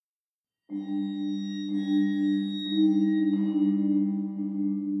Oh,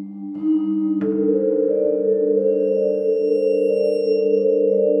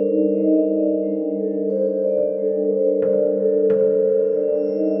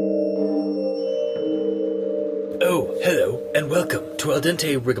 hello, and welcome to Al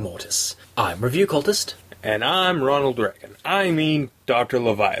Dente Rigamortis. I'm Review Cultist. And I'm Ronald Reagan. I mean, Dr.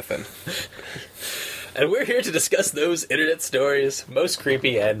 Leviathan. And we're here to discuss those internet stories, most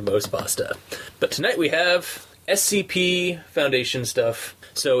creepy and most pasta. But tonight we have SCP Foundation stuff.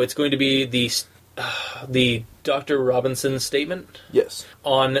 So it's going to be the Dr. Robinson statement. Yes.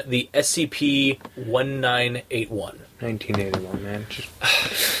 On the SCP-1981. 1981, man.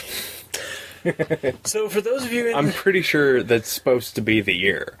 So for those of you I'm pretty sure that's supposed to be the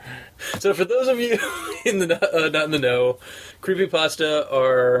year. So for those of you in the not in the know, creepypasta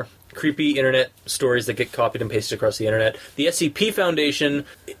are creepy internet stories that get copied and pasted across the internet. The SCP Foundation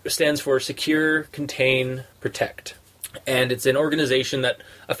stands for Secure, Contain, Protect. And it's an organization that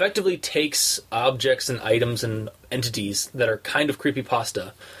effectively takes objects and items and entities that are kind of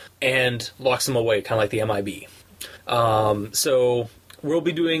creepypasta and locks them away, kind of like the MIB. So we'll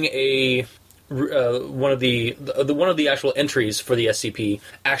be doing one of the actual entries for the SCP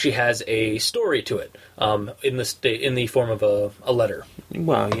actually has a story to it, in the form of a letter.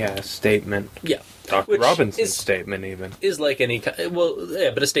 Well, yeah, a statement. Yeah, Dr. Robinson's statement even is like any kind. Well,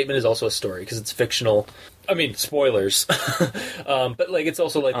 yeah, but a statement is also a story because it's fictional. I mean, spoilers, but like it's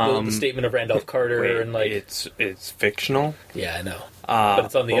also like the statement of Randolph Carter and like it's fictional. Yeah, I know, but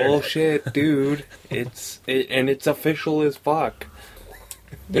it's on the bullshit, dude. And it's official as fuck.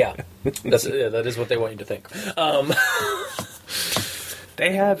 Yeah, that is what they want you to think.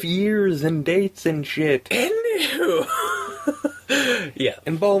 They have years and dates and shit. Ew. Yeah.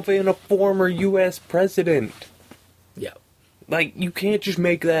 Involving a former U.S. president. Yeah. Like, you can't just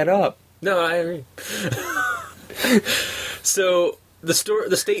make that up. No, I agree. So, the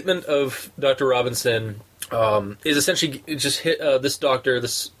statement of Dr. Robinson is essentially just this doctor,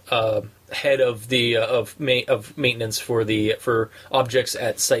 this head of the of maintenance for objects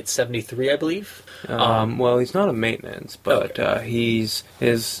at Site 73, I believe. Well, he's not a maintenance, but his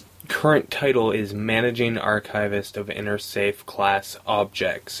current title is Managing Archivist of Intersafe Class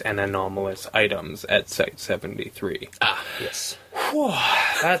Objects and Anomalous Items at Site 73. Ah, yes. Whew,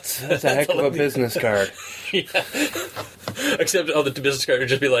 that's a heck of a business card. Yeah. Except all the business card would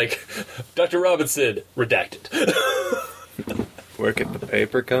just be like, Dr. Robinson, redacted. Work at the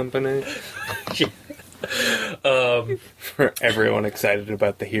paper company. Yeah. For everyone excited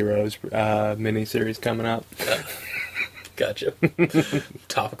about the Heroes miniseries coming up. Gotcha.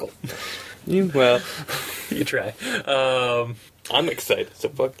 Topical. Well, you try. I'm excited, so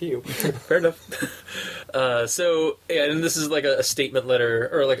fuck you. Fair enough. So, yeah, and this is like a statement letter,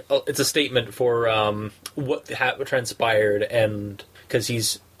 or like it's a statement for what transpired, and because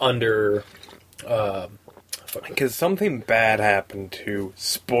he's under. Because something bad happened to,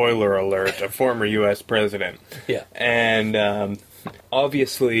 spoiler alert, a former U.S. president. Yeah. And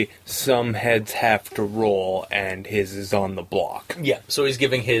obviously some heads have to roll, and his is on the block. Yeah, so he's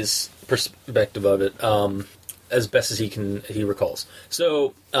giving his perspective of it as best as he recalls.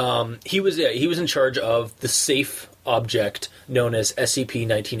 So he was in charge of the safe object known as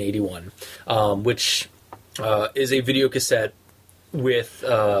SCP-1981, which is a video cassette with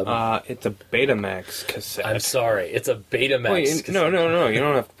it's a Betamax cassette. I'm sorry, it's a Betamax cassette. No, you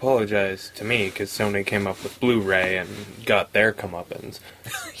don't have to apologize to me, because Sony came up with Blu-ray and got their comeuppance.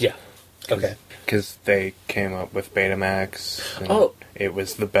 Yeah, okay. Because they came up with Betamax, and it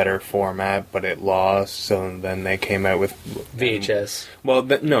was the better format, but it lost, so then they came out with VHS.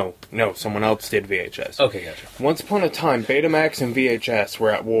 No, someone else did VHS. Okay, gotcha. Once upon a time, Betamax and VHS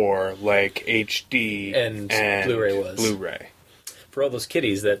were at war, like HD and Blu-ray was. Blu-ray. For all those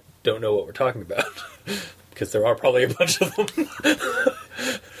kiddies that don't know what we're talking about, because there are probably a bunch of them.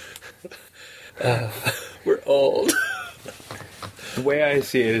 We're old. The way I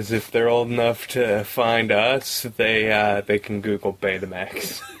see it is if they're old enough to find us, they can Google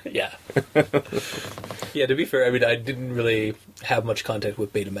Betamax. Yeah. Yeah, to be fair, I mean, I didn't really have much contact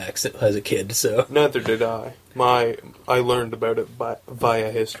with Betamax as a kid, so... Neither did I. I learned about it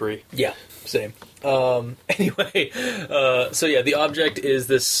via history. Yeah, same. Anyway, so yeah, the object is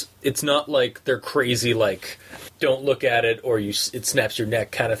this... It's not like they're crazy, like, don't look at it, or it snaps your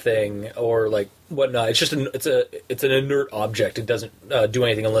neck kind of thing, or, like, whatnot. It's just it's an inert object. It doesn't do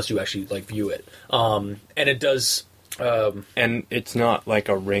anything unless you actually, like, view it. And it does... and it's not like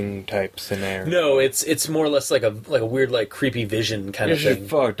a Ring type scenario. No, it's more or less like a weird, like, creepy vision kind of thing. It's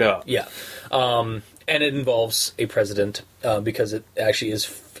just fucked up. Yeah. And it involves a president, because it actually is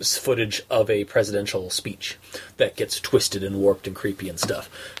footage of a presidential speech that gets twisted and warped and creepy and stuff.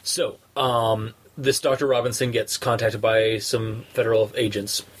 So, this Dr. Robinson gets contacted by some federal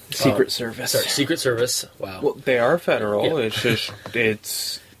agents. Secret Service. Sorry, Secret Service. Wow. Well, they are federal. Yeah. It's just,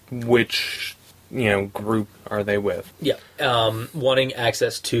 it's which, group are they with? Yeah. Wanting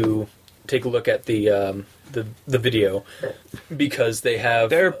access to take a look at the video because they have...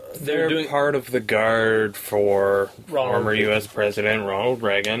 They're doing part of the guard for Ronald former Reagan. U.S. President Ronald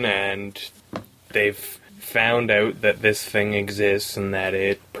Reagan, and they've found out that this thing exists and that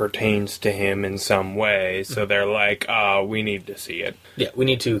it pertains to him in some way, so they're like, we need to see it. Yeah, we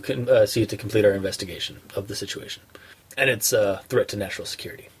need to see it to complete our investigation of the situation. And it's a threat to national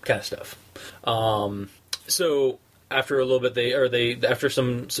security kind of stuff. So after a little bit, after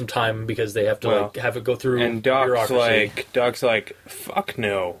some time, because they have to have it go through and Doc's bureaucracy. like, fuck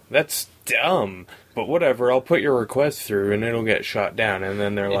no, that's dumb. But whatever, I'll put your request through and it'll get shot down. And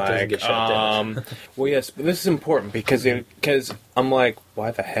then they're doesn't get shot down. well, yes, but this is important because I'm like,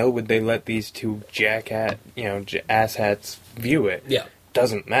 why the hell would they let these two asshats view it? Yeah.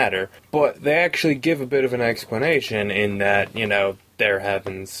 Doesn't matter. But they actually give a bit of an explanation in that, they're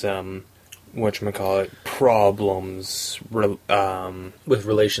having some, problems with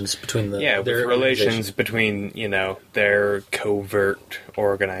relations between with relations between their covert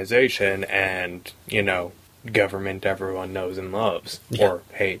organization and government everyone knows and loves or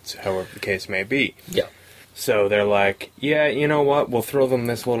hates, however the case may be. Yeah. So they're like, yeah, you know what? We'll throw them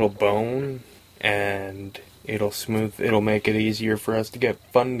this little bone, and it'll make it easier for us to get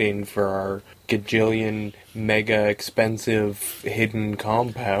funding for our gajillion mega expensive hidden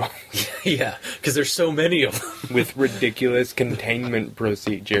compound. Yeah, because there's so many of them. With ridiculous containment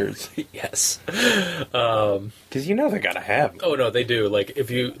procedures. Yes. Because they gotta have them. Oh, no, they do. Like,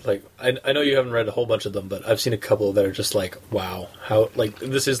 if you, I know you haven't read a whole bunch of them, but I've seen a couple that are just like, wow, how,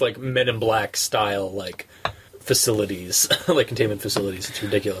 this is like Men in Black style, facilities, containment facilities. It's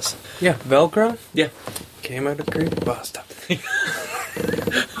ridiculous. Yeah, Velcro? Yeah. Came out of creepypasta.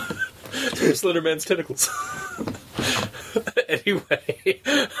 Slenderman's tentacles. Anyway.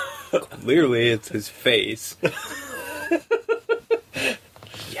 Clearly it's his face.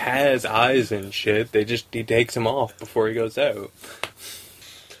 He has eyes and shit. He takes them off before he goes out.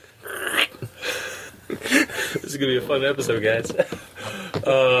 This is gonna be a fun episode, guys.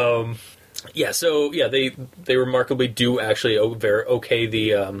 They remarkably do actually okay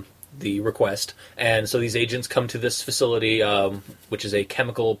the request, and so these agents come to this facility, which is a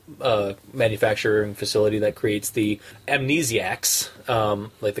chemical manufacturing facility that creates the amnesiacs,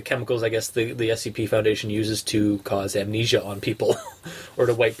 the chemicals I guess the SCP Foundation uses to cause amnesia on people, or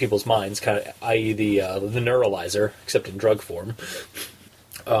to wipe people's minds, kind of, i.e. the neuralizer, except in drug form.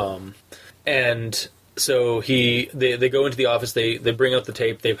 And so they go into the office, they bring out the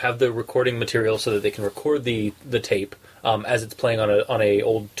tape, they have the recording material so that they can record the tape as it's playing on a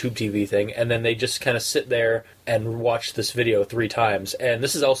old tube TV thing, and then they just kind of sit there and watch this video 3 times. And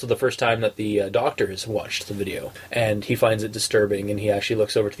this is also the first time that the doctor has watched the video, and he finds it disturbing, and he actually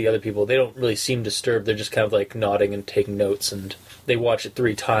looks over to the other people. They don't really seem disturbed, they're just kind of nodding and taking notes, and they watch it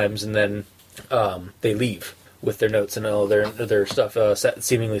 3 times, and then they leave with their notes and all their stuff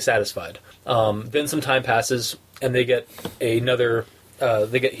seemingly satisfied. Then some time passes, and they get another.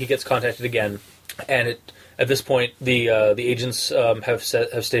 He gets contacted again, and at this point the agents have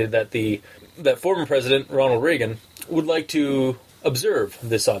stated that that former President Ronald Reagan would like to observe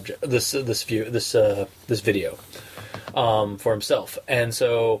this video for himself, and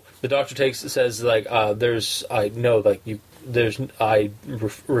so the doctor says I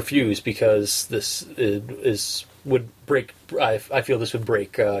refuse because this would break. I feel this would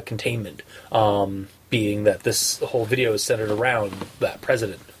break containment, being that this whole video is centered around that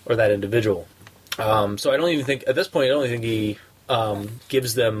president or that individual. So I don't even think at this point. I don't think he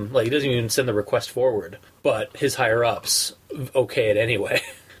gives them he doesn't even send the request forward, but his higher ups okay it anyway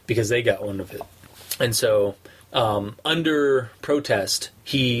because they got wind of it, and so under protest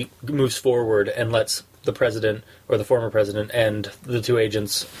he moves forward and lets the president or the former president and the 2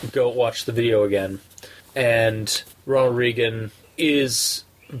 agents go watch the video again, and Ronald Reagan is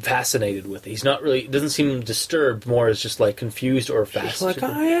fascinated with it. He's not really, doesn't seem disturbed, more as just confused or fascinated. He's like,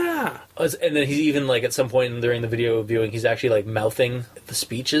 oh yeah. And then he's even at some point during the video viewing, he's actually mouthing the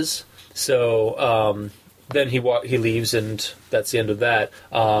speeches. So then he leaves, and that's the end of that.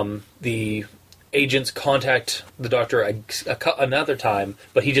 The agents contact the doctor another time,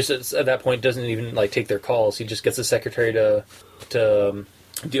 but he just at that point doesn't even take their calls. He just gets the secretary to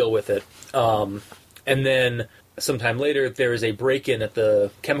deal with it. And then sometime later, there is a break-in at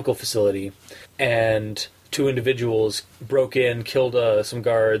the chemical facility, and two individuals broke in, killed some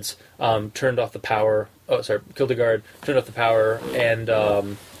guards, turned off the power. Oh, sorry, killed a guard, turned off the power, and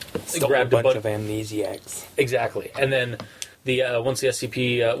grabbed a bunch of amnesiacs. Exactly, and then once he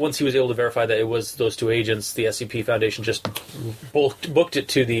was able to verify that it was those two agents, the SCP Foundation just booked it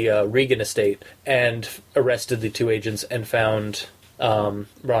to the Reagan estate and arrested the two agents and found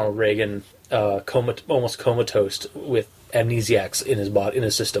Ronald Reagan almost comatose with amnesiacs in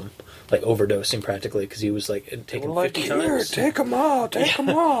his system, like overdosing practically because he was like taking 50 times. Take them all. Take them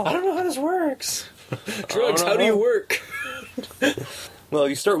all. I don't know how this works. Drugs, how do you work? Well,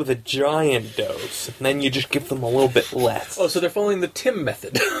 you start with a giant dose, and then you just give them a little bit less. Oh, so they're following the Tim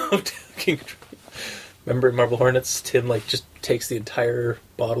method of taking drugs. Remember in Marble Hornets, Tim just takes the entire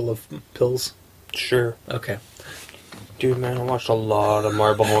bottle of pills? Sure. Okay. Dude, man, I watched a lot of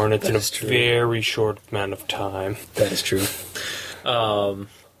Marble Hornets in a very short amount of time. That is true.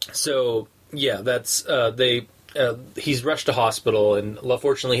 So, yeah, that's... he's rushed to hospital, and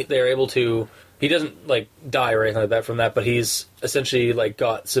fortunately they're able to... He doesn't, die or anything like that from that, but he's essentially,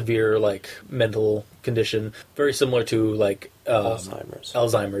 got severe, mental condition, very similar to,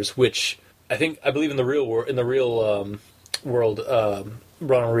 Alzheimer's, which I believe in the real world,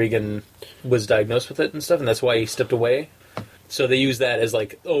 Ronald Reagan was diagnosed with it and stuff, and that's why he stepped away. So they use that as,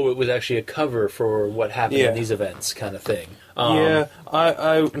 it was actually a cover for what happened in these events kind of thing.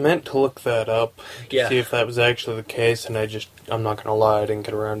 I meant to look that up to see if that was actually the case, and I'm not going to lie, I didn't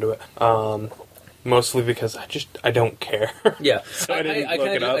get around to it. Mostly because I don't care. Yeah. So I didn't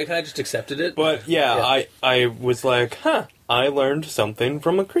look it up. I kind of just accepted it. But I was like, I learned something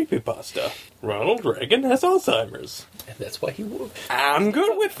from a creepypasta. Ronald Reagan has Alzheimer's. And that's why he woke. I'm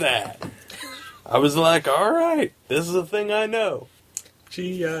good with that. I was like, alright, this is a thing I know.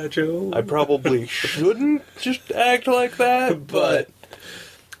 G.I. Joe. I probably shouldn't just act like that, but...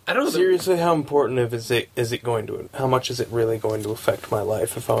 I don't know. Seriously, how important is it going to? How much is it really going to affect my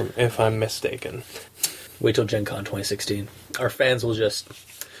life if I'm mistaken? Wait till Gen Con 2016. Our fans will just,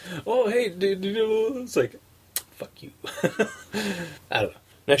 oh hey, dude, it's like, fuck you. I don't know.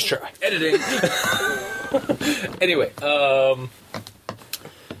 Nice try. Editing. Anyway,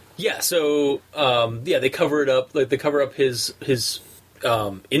 they cover it up. They cover up his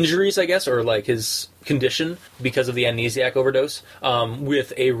injuries, I guess, or his condition because of the amnesiac overdose,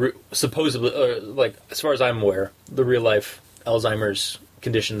 with a supposedly, as far as I'm aware, the real life Alzheimer's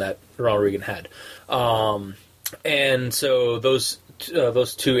condition that Ronald Reagan had, and so those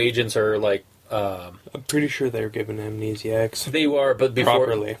two agents are I'm pretty sure they're given amnesiacs. They are, but before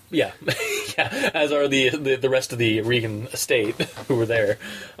properly, yeah, as are the rest of the Reagan estate who were there.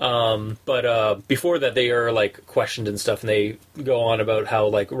 But before that, they are questioned and stuff, and they go on about how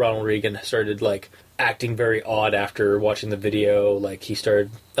Ronald Reagan started acting very odd after watching the video. He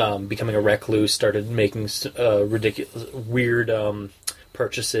started becoming a recluse, started making ridiculous, weird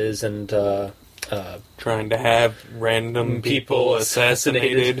purchases, and trying to have random people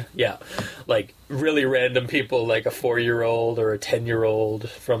assassinated. Yeah, really random people, a 4-year-old or a 10-year-old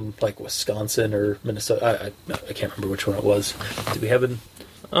from Wisconsin or Minnesota. I can't remember which one it was. Do we have an?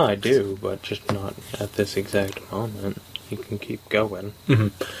 Oh, I do, but just not at this exact moment. You can keep going.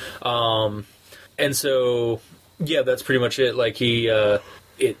 Mm-hmm. And so, yeah, that's pretty much it. The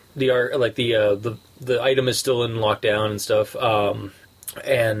item is still in lockdown and stuff.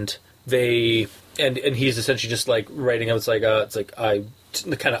 And they and he's essentially just writing out. I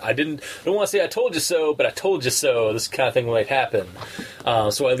don't want to say I told you so, but I told you so. This kind of thing might happen.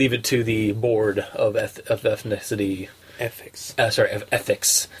 So I leave it to the board of ethnicity ethics.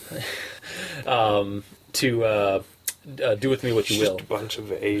 Ethics. To do with me what you will. Just a bunch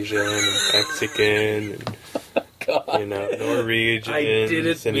of Asian and Mexican and Norwegians. I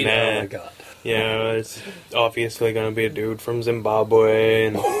didn't mean that. Oh my god. It's obviously going to be a dude from Zimbabwe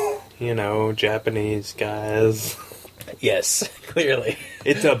and, Japanese guys. Yes, clearly.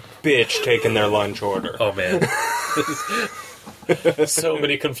 It's a bitch taking their lunch order. Oh, man. So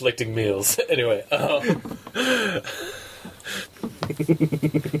many conflicting meals. Anyway.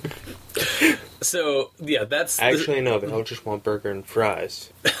 So, yeah, that's... Actually, no, they all just want burger and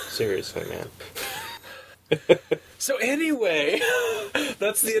fries. Seriously, man. So anyway,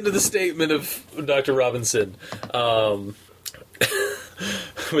 that's the end of the statement of Dr. Robinson.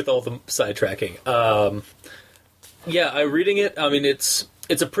 With all the sidetracking. Yeah, I'm reading it. I mean, it's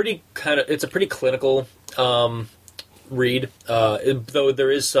a pretty clinical read. Though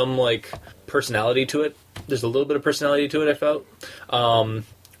there is some personality to it. There's a little bit of personality to it, I felt. I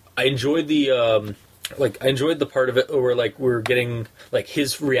enjoyed the like, I enjoyed the part of it where, like, we're getting, like,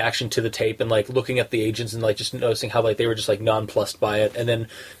 his reaction to the tape and, like, looking at the agents and, like, just noticing how, like, they were just, like, nonplussed by it, and then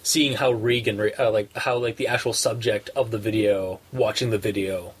seeing how Regan, how, like, the actual subject of the video, watching the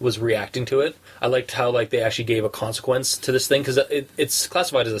video, was reacting to it. I liked how, like, they actually gave a consequence to this thing, because it's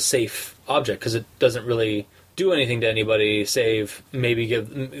classified as a safe object, because it doesn't really do anything to anybody, save maybe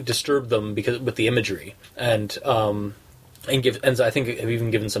disturb them because with the imagery, and I think have even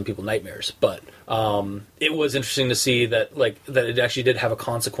given some people nightmares. But it was interesting to see that that it actually did have a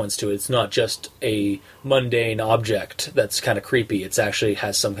consequence to it. It's not just a mundane object that's kind of creepy. It actually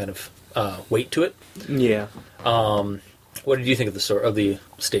has some kind of weight to it. Yeah. What did you think of the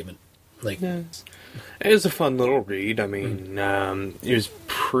statement? Yeah. It was a fun little read. I mean, it was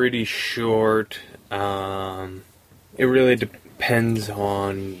pretty short. It really depends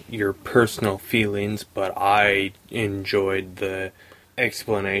on your personal feelings, but I enjoyed the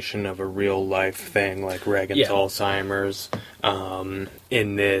explanation of a real life thing like Reagan's Alzheimer's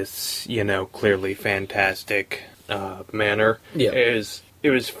in this, clearly fantastic manner. Yeah.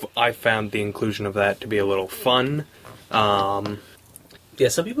 I found the inclusion of that to be a little fun. Yeah,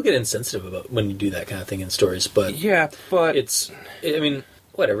 some people get insensitive about when you do that kind of thing in stories, but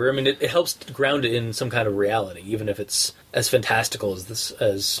whatever. I mean, it helps ground it in some kind of reality, even if it's as fantastical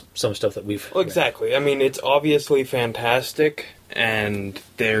as some stuff that we've read. Exactly. I mean, it's obviously fantastic, and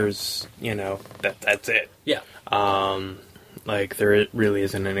there's, that's it. Yeah. There really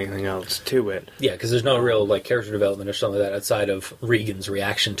isn't anything else to it. Yeah, because there's no real, character development or something like that outside of Regan's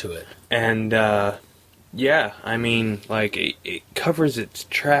reaction to it. And, yeah, I mean, it covers its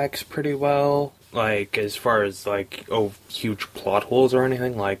tracks pretty well. As far as, huge plot holes or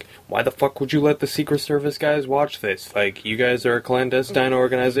anything, why the fuck would you let the Secret Service guys watch this? You guys are a clandestine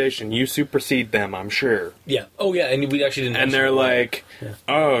organization. You supersede them, I'm sure. Yeah. Oh, yeah, and we actually didn't... And they're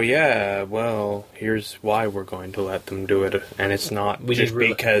oh, yeah, well, here's why we're going to let them do it. And it's not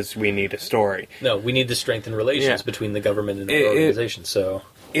because we need a story. No, we need to strengthen relations between the government and the organization, so...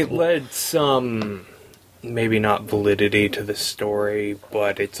 It led some... maybe not validity to the story,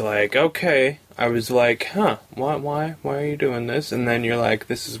 but it's okay. I was like, huh, why are you doing this? And then you're like,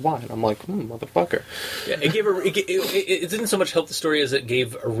 this is why. And I'm like, motherfucker. Yeah, it didn't so much help the story as it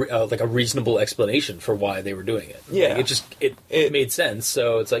gave a reasonable explanation for why they were doing it. Yeah. It made sense,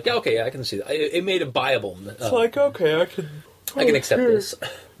 so it's I can see that. It made it viable. It's okay, I can accept this.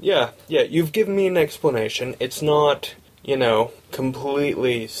 Yeah, you've given me an explanation. It's not...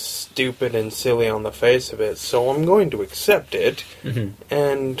 completely stupid and silly on the face of it, so I'm going to accept it,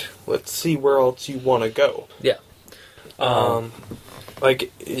 and let's see where else you want to go. Yeah.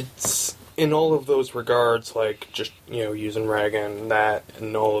 It's, in all of those regards, just, using Reagan, that,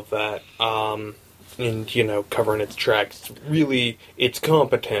 and all of that, and, covering its tracks, really, it's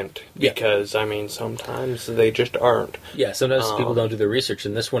competent, because, sometimes they just aren't. Yeah, sometimes people don't do their research,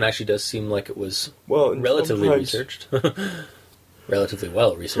 and this one actually does seem like it was relatively researched. Relatively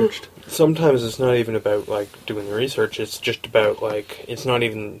well researched. Sometimes it's not even about, doing the research, it's just about, it's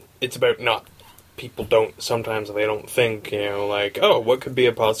about not... Sometimes they don't think, oh, what could be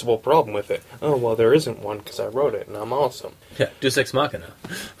a possible problem with it? Oh, well, there isn't one, because I wrote it, and I'm awesome. Yeah, Deus Ex Machina.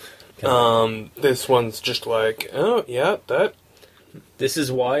 This one's just oh, yeah, that... This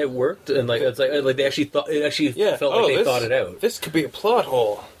is why it worked, and it's they actually thought... It actually felt like they thought it out. This could be a plot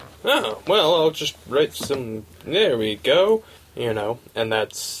hole. Oh, well, I'll just write some... There we go. And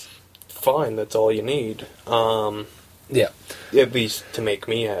that's fine, that's all you need. Yeah. At least to make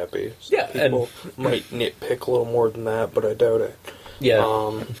me happy. Yeah, people might nitpick a little more than that, but I doubt it.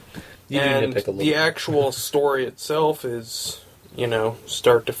 Yeah. And the actual story itself is...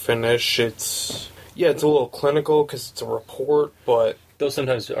 start to finish, it's a little clinical because it's a report, but... Those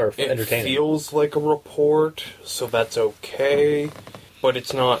sometimes are entertaining. It feels like a report, so that's okay, but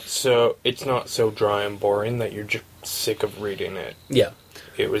it's not so dry and boring that you're just sick of reading it. Yeah.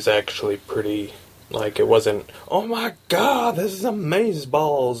 It was actually pretty... it wasn't, oh my god, this is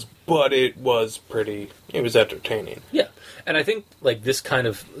amazeballs, but it was entertaining. Yeah. And I think, this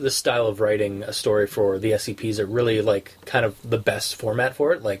style of writing a story for the SCPs are really, kind of the best format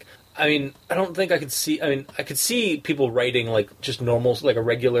for it. I don't think I could see... I could see people writing, just normal, a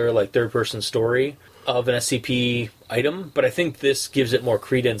regular, third-person story of an SCP item, but I think this gives it more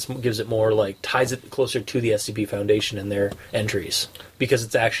credence, gives it more, ties it closer to the SCP Foundation and their entries. Because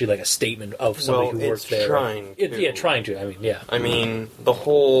it's actually, a statement of somebody who worked there. Trying to. The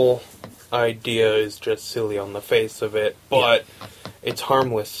whole... idea is just silly on the face of it, but it's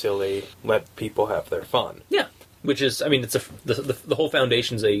harmless silly. Let people have their fun. Yeah, which is, it's the whole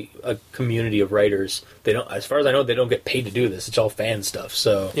foundation's a community of writers. They don't, as far as I know, they don't get paid to do this. It's all fan stuff.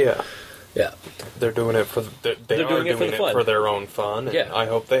 So yeah, Yeah. They're doing it for they They're are doing it for doing the it fun. for their own fun. And Yeah. I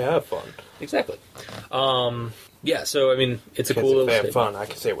hope they have fun. Exactly. Yeah, so, I mean, it's a cool Because little if they have statement. fun, I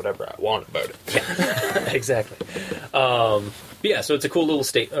can say whatever I want about it. Exactly. Yeah, so it's a cool little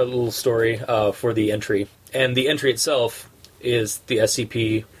story for the entry. And the entry itself is the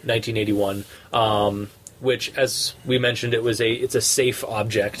SCP-1981, which, as we mentioned, it's a safe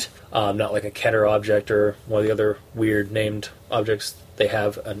object, not like a Keter object or one of the other weird named objects they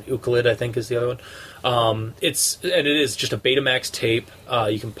have. An Euclid, I think, is the other one. It is just a Betamax tape.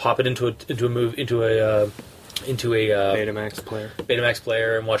 You can pop it into a Betamax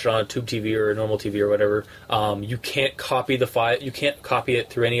player and watch it on a tube TV or a normal TV or whatever. You can't copy the file. You can't copy it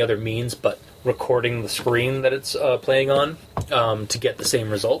through any other means but recording the screen that it's playing on to get the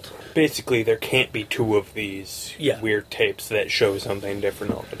same result. Basically, there can't be two of these weird tapes that show something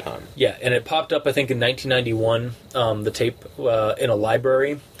different all the time. Yeah, and it popped up, I think, in 1991, the tape in a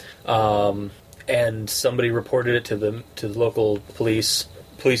library, and somebody reported it to the local police.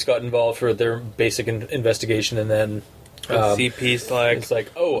 Police got involved for their basic investigation, and then CP's like, it's like,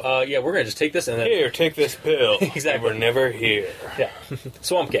 yeah, we're gonna just take this and then here, take this pill. Exactly. We're never here. yeah,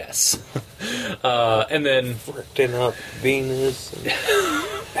 swamp gas, and then Freaking up Venus.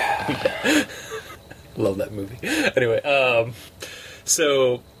 love that movie. Anyway,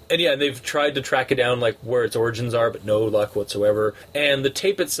 so. And yeah, they've tried to track it down, like, where its origins are, but no luck whatsoever. And the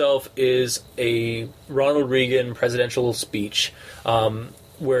tape itself is a Ronald Reagan presidential speech,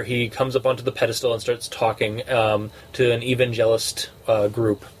 where he comes up onto the pedestal and starts talking to an evangelist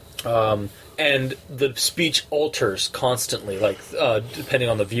group. And the speech alters constantly, like, depending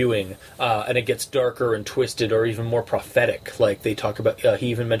on the viewing, and it gets darker and twisted or even more prophetic. Like, they talk about, he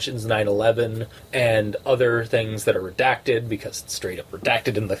even mentions 9/11 and other things that are redacted, because it's straight up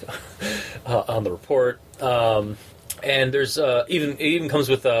redacted in the on the report. And there's, it even comes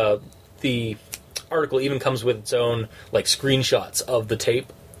with, the article even comes with its own, like, screenshots of the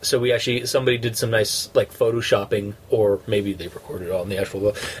tape. So somebody did some nice, like, photoshopping, or maybe they recorded it on the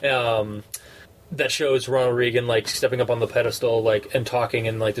actual, that shows Ronald Reagan, like, stepping up on the pedestal, like, and talking,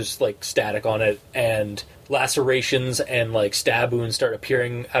 and, like, there's, like, static on it, and lacerations and, like, stab wounds start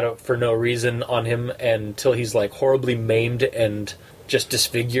appearing for no reason on him until he's, like, horribly maimed and just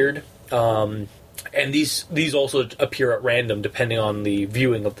disfigured. And these also appear at random depending on the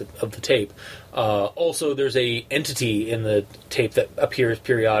viewing of the tape. Also, there's a entity in the tape that appears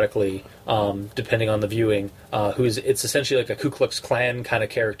periodically, depending on the viewing. It's essentially like a Ku Klux Klan kind of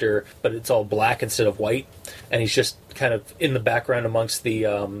character, but it's all black instead of white, and he's just kind of in the background amongst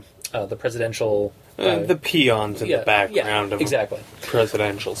the presidential. The peons in the background of exactly. a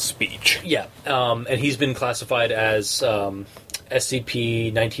presidential speech. Yeah, and he's been classified as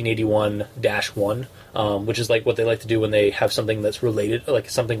SCP-1981-1, which is like what they like to do when they have something that's related, like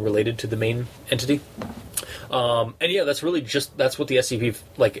something related to the main entity. And yeah, that's what the SCP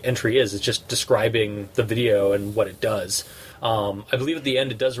entry is. It's just describing the video and what it does. I believe at the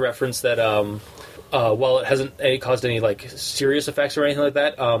end it does reference that while it hasn't caused any serious effects or anything like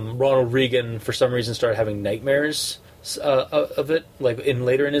that, Ronald Reagan for some reason started having nightmares of it,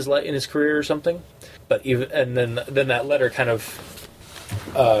 later in his career or something. But then that letter kind of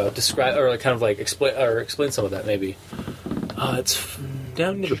describe or explain some of that maybe. It's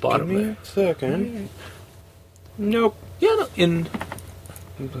down near the bottom Give me there. a second. Nope. Yeah, no, in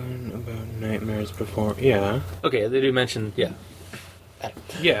About nightmares before. Yeah. okay, they do mention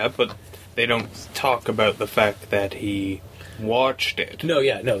Yeah, but they don't talk about the fact that he watched it. No,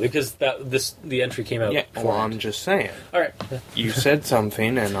 because the entry came out. Yeah, well, I'm just saying. All right. You said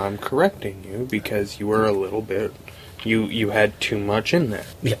something, and I'm correcting you because you were a little bit. You had too much in there.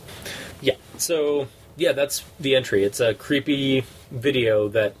 Yeah. So that's the entry. It's a creepy video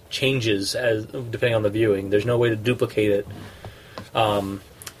that changes depending on the viewing. There's no way to duplicate it,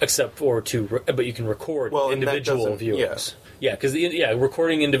 except for but you can record individual viewings. Yeah, because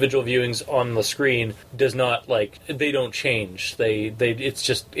recording individual viewings on the screen does not they don't change.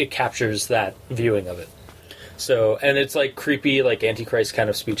 It captures that viewing of it. So, and it's creepy, Antichrist kind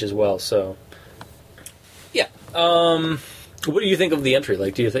of speech as well. So, yeah. What do you think of the entry?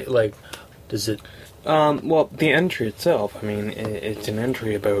 Do you think does it? Well, the entry itself. I mean, it's an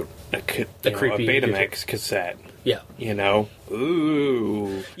entry about a creepy Betamax cassette. Yeah.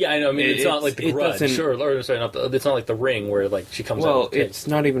 Ooh. Yeah, I know. I mean, it's not like The Grudge, sure. Or sorry, it's not like The Ring where she comes out. Well, it's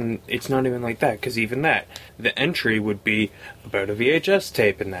not even like that, because even that, the entry would be about a VHS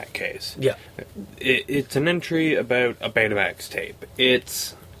tape in that case. Yeah. It's an entry about a Betamax tape.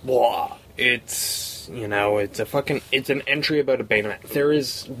 It's blah. It's, it's an entry about a Betamax. There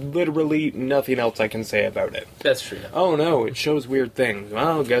is literally nothing else I can say about it. That's true. Oh no, it shows weird things.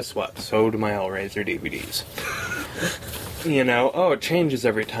 Well, guess what? So do my Hellraiser DVDs. Oh, it changes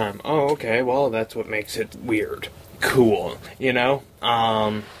every time. Oh, okay, well, that's what makes it weird. Cool.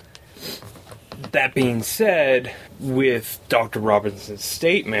 That being said, with Dr. Robinson's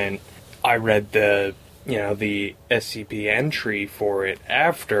statement, I read the SCP entry for it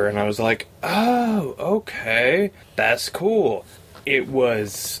after, and I was like, oh, okay, that's cool. It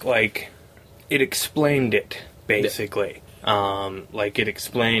was, it explained it, basically. It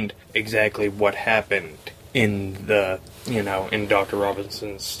explained exactly what happened in in Dr.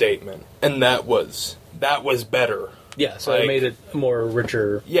 Robinson's statement. And that was better. Yeah, so it made it a more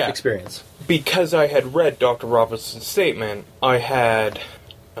richer experience. Because I had read Dr. Robinson's statement, I had,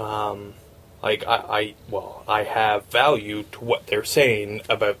 I have value to what they're saying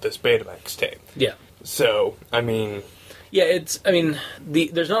about this Betamax tape. Yeah. So, yeah,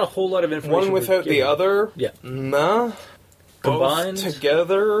 there's not a whole lot of information. One without the other? Yeah. Nah. Combined? Both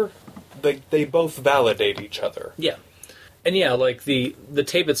together, they both validate each other. Yeah. And yeah, the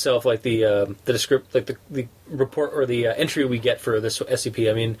tape itself, the report or the entry we get for this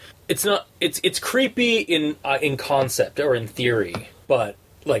SCP. It's creepy in concept or in theory, but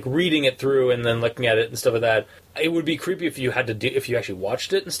reading it through and then looking at it and stuff like that, it would be creepy if you actually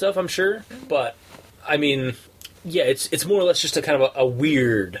watched it and stuff. I'm sure, but it's more or less just a kind of a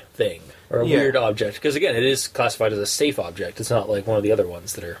weird thing or a weird object, because again, it is classified as a safe object. It's not like one of the other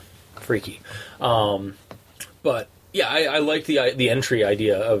ones that are freaky, but. Yeah, I like the entry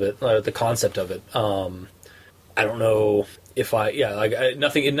idea of it, the concept of it. I don't know if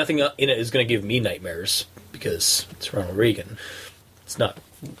nothing in it is going to give me nightmares because it's Ronald Reagan. It's not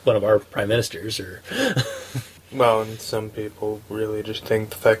one of our prime ministers or. Well, and some people really just think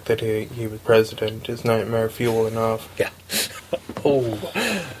the fact that he was president is nightmare fuel enough. Yeah.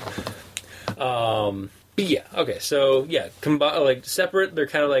 But yeah. Okay. So yeah, separate. They're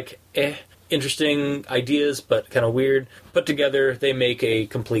kind of interesting ideas, but kind of weird. Put together, they make a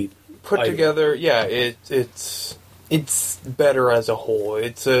complete. Together, yeah, it's better as a whole.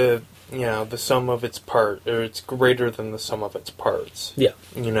 It's the sum of its part, or it's greater than the sum of its parts. Yeah.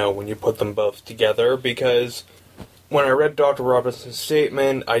 When you put them both together, because when I read Dr. Robinson's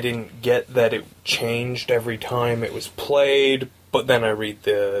statement, I didn't get that it changed every time it was played. But then I read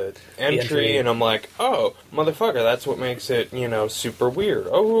the entry, and I'm like, oh, motherfucker, that's what makes it, super weird.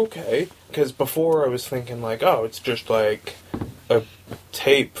 Oh, okay. Because before I was thinking, oh, it's just a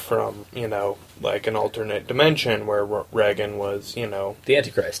tape from, an alternate dimension where Reagan was, the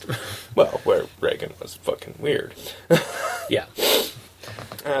Antichrist. Well, where Reagan was fucking weird. Yeah.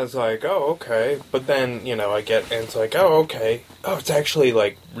 And I was like, oh, okay. But then, I get, and it's like, oh, okay. Oh, it's actually,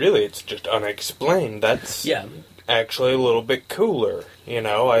 really, it's just unexplained. That's... Yeah. Actually a little bit cooler.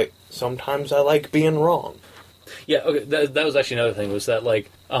 Sometimes I like being wrong. Yeah, okay, that was actually another thing, was that,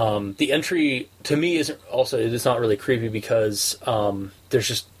 the entry, to me, it's not really creepy because, there's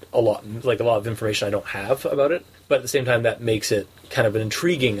just a lot of information I don't have about it, but at the same time, that makes it kind of an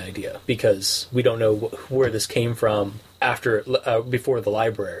intriguing idea, because we don't know where this came from before the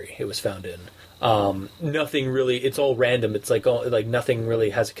library it was found in. Nothing really, it's all random, it's nothing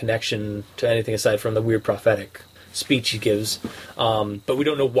really has a connection to anything aside from the weird prophetic speech he gives, but we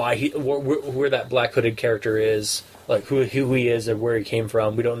don't know why where that black hooded character is, who he is and where he came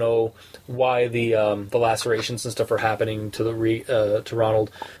from. We don't know why the lacerations and stuff are happening to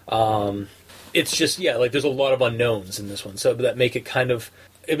Ronald. It's just there's a lot of unknowns in this one, so that make it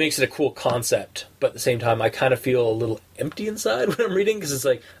it makes it a cool concept, but at the same time I kind of feel a little empty inside when I'm reading, because it's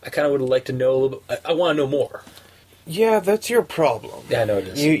I kind of would like to know a little bit. I want to know more. Yeah, that's your problem. Yeah, I know it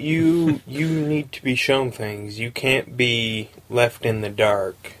is. You need to be shown things. You can't be left in the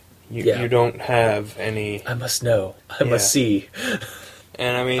dark. You don't have any... I must know. I must see.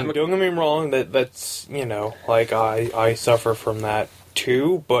 And don't get me wrong, that's, I suffer from that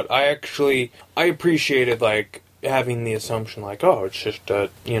too, but I appreciated, having the assumption, oh, it's just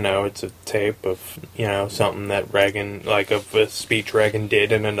it's a tape of, something that Reagan, of a speech Reagan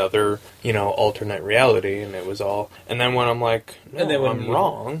did in another, alternate reality, and it was all. And then when I'm like, no, and then I'm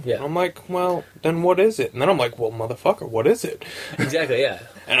wrong, I'm like, well, then what is it? And then I'm like, well, motherfucker, what is it? Exactly, yeah.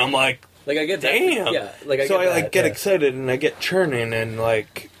 And I'm like, I get that. Damn! Yeah, I get excited, and I get churning, and, I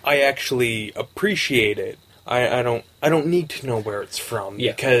actually appreciate it. I don't need to know where it's from,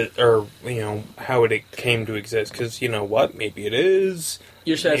 because, or, how it came to exist, because, what, maybe it is,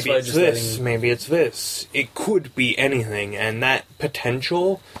 you're satisfied maybe it's this, maybe it's this. It could be anything, and that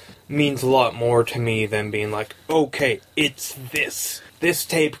potential means a lot more to me than being like, okay, it's this. This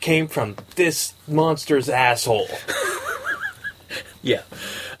tape came from this monster's asshole. Yeah.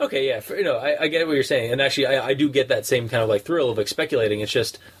 Okay, yeah. I get what you're saying. And actually, I do get that same kind of, like, thrill of, like, speculating. It's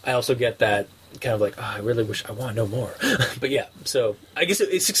just, I also get that kind of like, I really wish I want to know more. But yeah, so I guess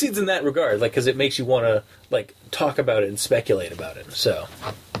it succeeds in that regard, like, because it makes you want to, like, talk about it and speculate about it. So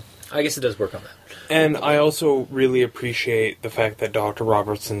I guess it does work on that. And I also really appreciate the fact that Dr.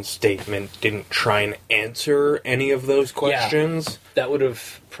 Robinson's statement didn't try and answer any of those questions. Yeah, that would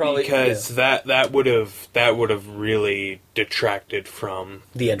have probably... Because that would have really detracted from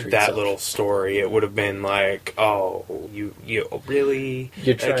the entry that itself. little story. It would have been like, oh, you really...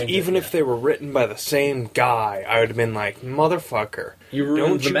 You're trying like, even if they were written by the same guy, I would have been like, motherfucker, you ruined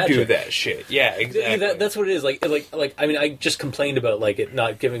don't the you magic. do that shit. Yeah, exactly. That's what it is. Like, I mean, I just complained about, like, it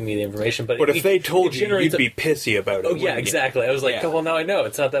not giving me the information, but if they told you, you'd be pissy about it. Oh, yeah, exactly. I was like, well, now I know.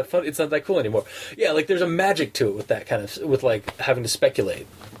 It's not that fun. It's not that cool anymore. Yeah, like, there's a magic to it with that kind of... with, like, having to speculate.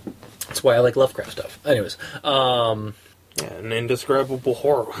 That's why I like Lovecraft stuff. Anyways, yeah, an indescribable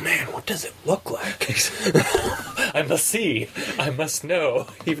horror. Man, what does it look like? I must see. I must know.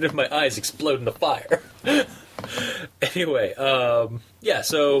 Even if my eyes explode in the fire. Anyway, yeah,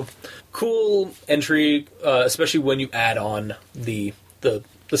 so cool entry, especially when you add on the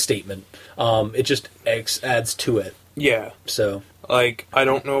statement. It just adds to it. Yeah. So, like, I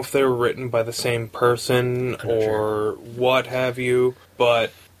don't know if they were written by the same person or what have you,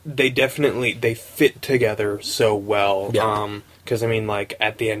 but they fit together so well. Yeah. Because, I mean, like,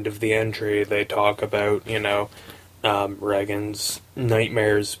 at the end of the entry, they talk about, Reagan's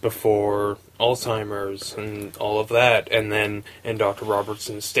nightmares before Alzheimer's and all of that. And then in Dr.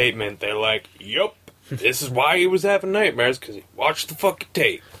 Robertson's statement, they're like, yup, this is why he was having nightmares, because he watched the fucking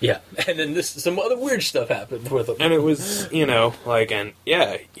tape. Yeah, and then some other weird stuff happened with him. And it was, he doesn't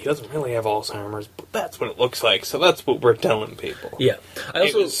really have Alzheimer's, but that's what it looks like, so that's what we're telling people. Yeah. I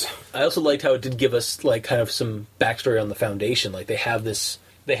also liked how it did give us, like, kind of some backstory on the Foundation. Like, they have this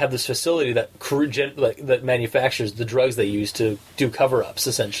facility that that manufactures the drugs they use to do cover-ups,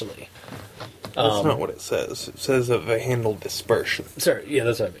 essentially. That's not what it says. It says that they handle dispersion. Sorry, yeah,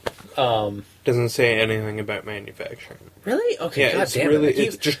 that's what I mean. Doesn't say anything about manufacturing. Really? Okay, yeah,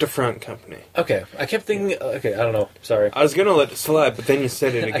 it's just a front company. Okay, I kept thinking... Okay, I don't know. Sorry. I was going to let it slide, but then you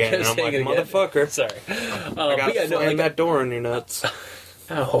said it again, and I'm like, motherfucker. Sorry. I got slammed that door in your nuts.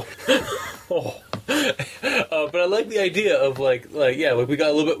 Ow. Oh. But I like the idea of we got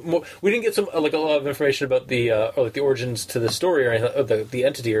a little bit more. We didn't get a lot of information about the origins to the story or anything, the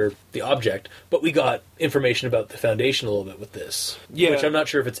entity or the object, but we got information about the Foundation a little bit with this. Yeah, which I'm not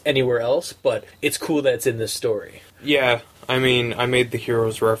sure if it's anywhere else, but it's cool that it's in this story. Yeah, I mean, I made the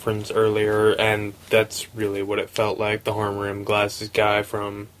Heroes reference earlier, and that's really what it felt like. The horn-rimmed glasses guy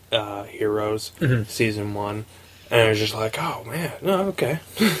from Heroes Season 1. And I was just like, oh, man, no, okay.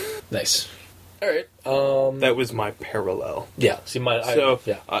 Nice. All right. That was my parallel. Yeah. See,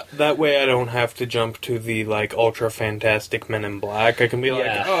 that way I don't have to jump to the, like, ultra fantastic Men in Black. I can be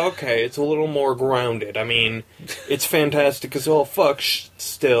like, oh, okay, it's a little more grounded. I mean, it's fantastic as all fuck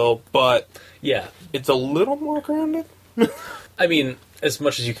still, but yeah, it's a little more grounded. I mean, as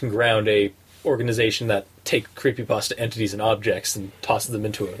much as you can ground a organization that take creepypasta entities and objects and tosses them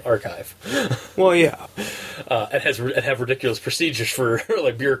into an archive. Well, yeah. And have ridiculous procedures for,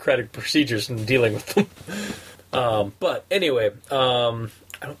 like, bureaucratic procedures in dealing with them. But anyway, I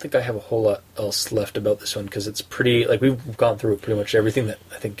don't think I have a whole lot else left about this one, because it's pretty, like, we've gone through pretty much everything that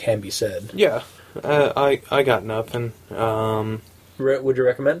I think can be said. Yeah. I got nothing. Would you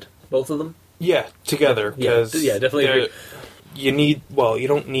recommend both of them? Yeah, together. Yeah, definitely. You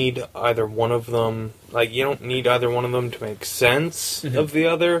don't need either one of them. Like, you don't need either one of them to make sense of the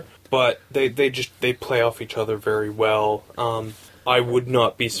other, but they play off each other very well. I would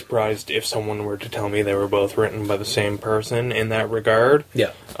not be surprised if someone were to tell me they were both written by the same person in that regard.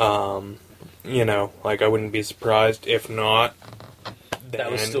 Yeah. Like, I wouldn't be surprised. If not, that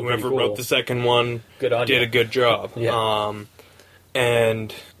was still whoever cool. wrote the second one did a good job. Yeah.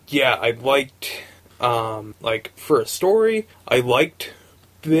 And yeah, I liked... for a story, I liked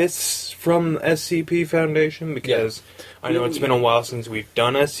this from SCP Foundation because I know it's been a while since we've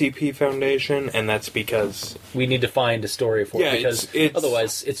done SCP Foundation, and that's because... we need to find a story for it, because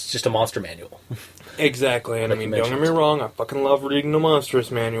otherwise it's just a monster manual. Exactly, and I mean, don't get me wrong, I fucking love reading the Monstrous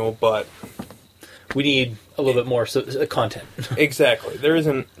Manual, but... we need a little bit more content. Exactly. There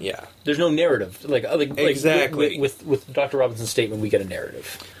isn't... Yeah. There's no narrative. Exactly. With Dr. Robinson's statement, we get a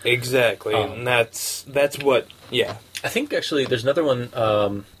narrative. Exactly. And that's what... Yeah. I think, actually, there's another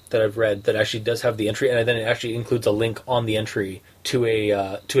one... that I've read that actually does have the entry, and then it actually includes a link on the entry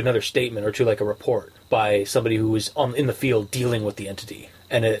to to another statement or to like a report by somebody who was in the field dealing with the entity.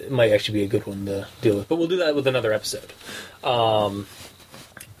 And it might actually be a good one to deal with. But we'll do that with another episode.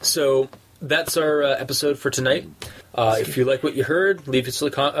 So that's our episode for tonight. If you like what you heard, leave us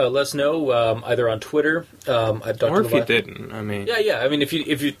let us know either on Twitter at Dr. Or if Levi. you didn't, I mean... Yeah. I mean, if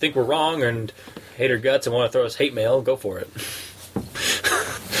you think we're wrong and hate our guts and want to throw us hate mail, go for it.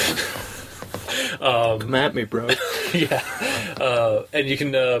 Come at me, bro. Yeah. And you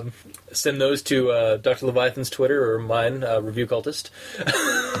can send those to Dr. Leviathan's Twitter or mine, Review Cultist.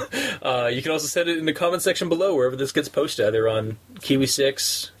 You can also send it in the comment section below, wherever this gets posted, either on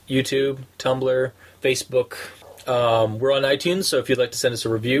Kiwi6, YouTube, Tumblr, Facebook. We're on iTunes, so if you'd like to send us a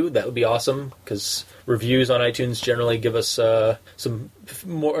review, that would be awesome, because reviews on iTunes generally give us some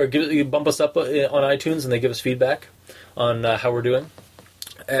more, or bump us up on iTunes, and they give us feedback on how we're doing.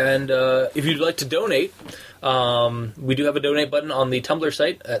 And if you'd like to donate, we do have a donate button on the Tumblr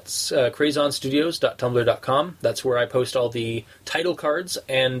site. That's crazonstudios.tumblr.com. That's where I post all the title cards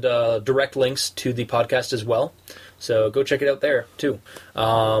and direct links to the podcast as well. So go check it out there, too.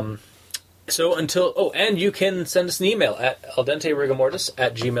 And you can send us an email at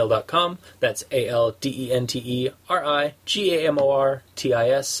aldenterigamortis@gmail.com. That's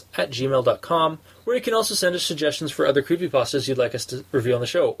aldenterigamortis@gmail.com. Where you can also send us suggestions for other creepypastas you'd like us to review on the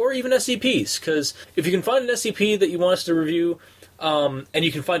show, or even SCPs, because if you can find an SCP that you want us to review, and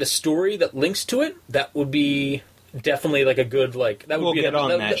you can find a story that links to it, that would be definitely like a good, like, that would We'll be get on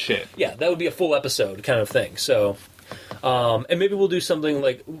that shit. Yeah, that would be a full episode kind of thing, so... and maybe we'll do something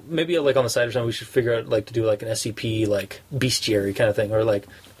like, maybe like on the side or something, we should figure out like to do like an SCP, like bestiary kind of thing, or like,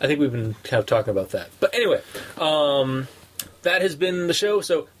 I think we've been kind of talking about that. But anyway, that has been the show.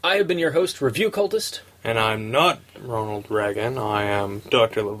 So I have been your host, Review Cultist. And I'm not Ronald Reagan, I am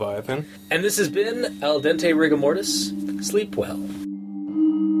Dr. Leviathan. And this has been Al Dente Rigor Mortis. Sleep well.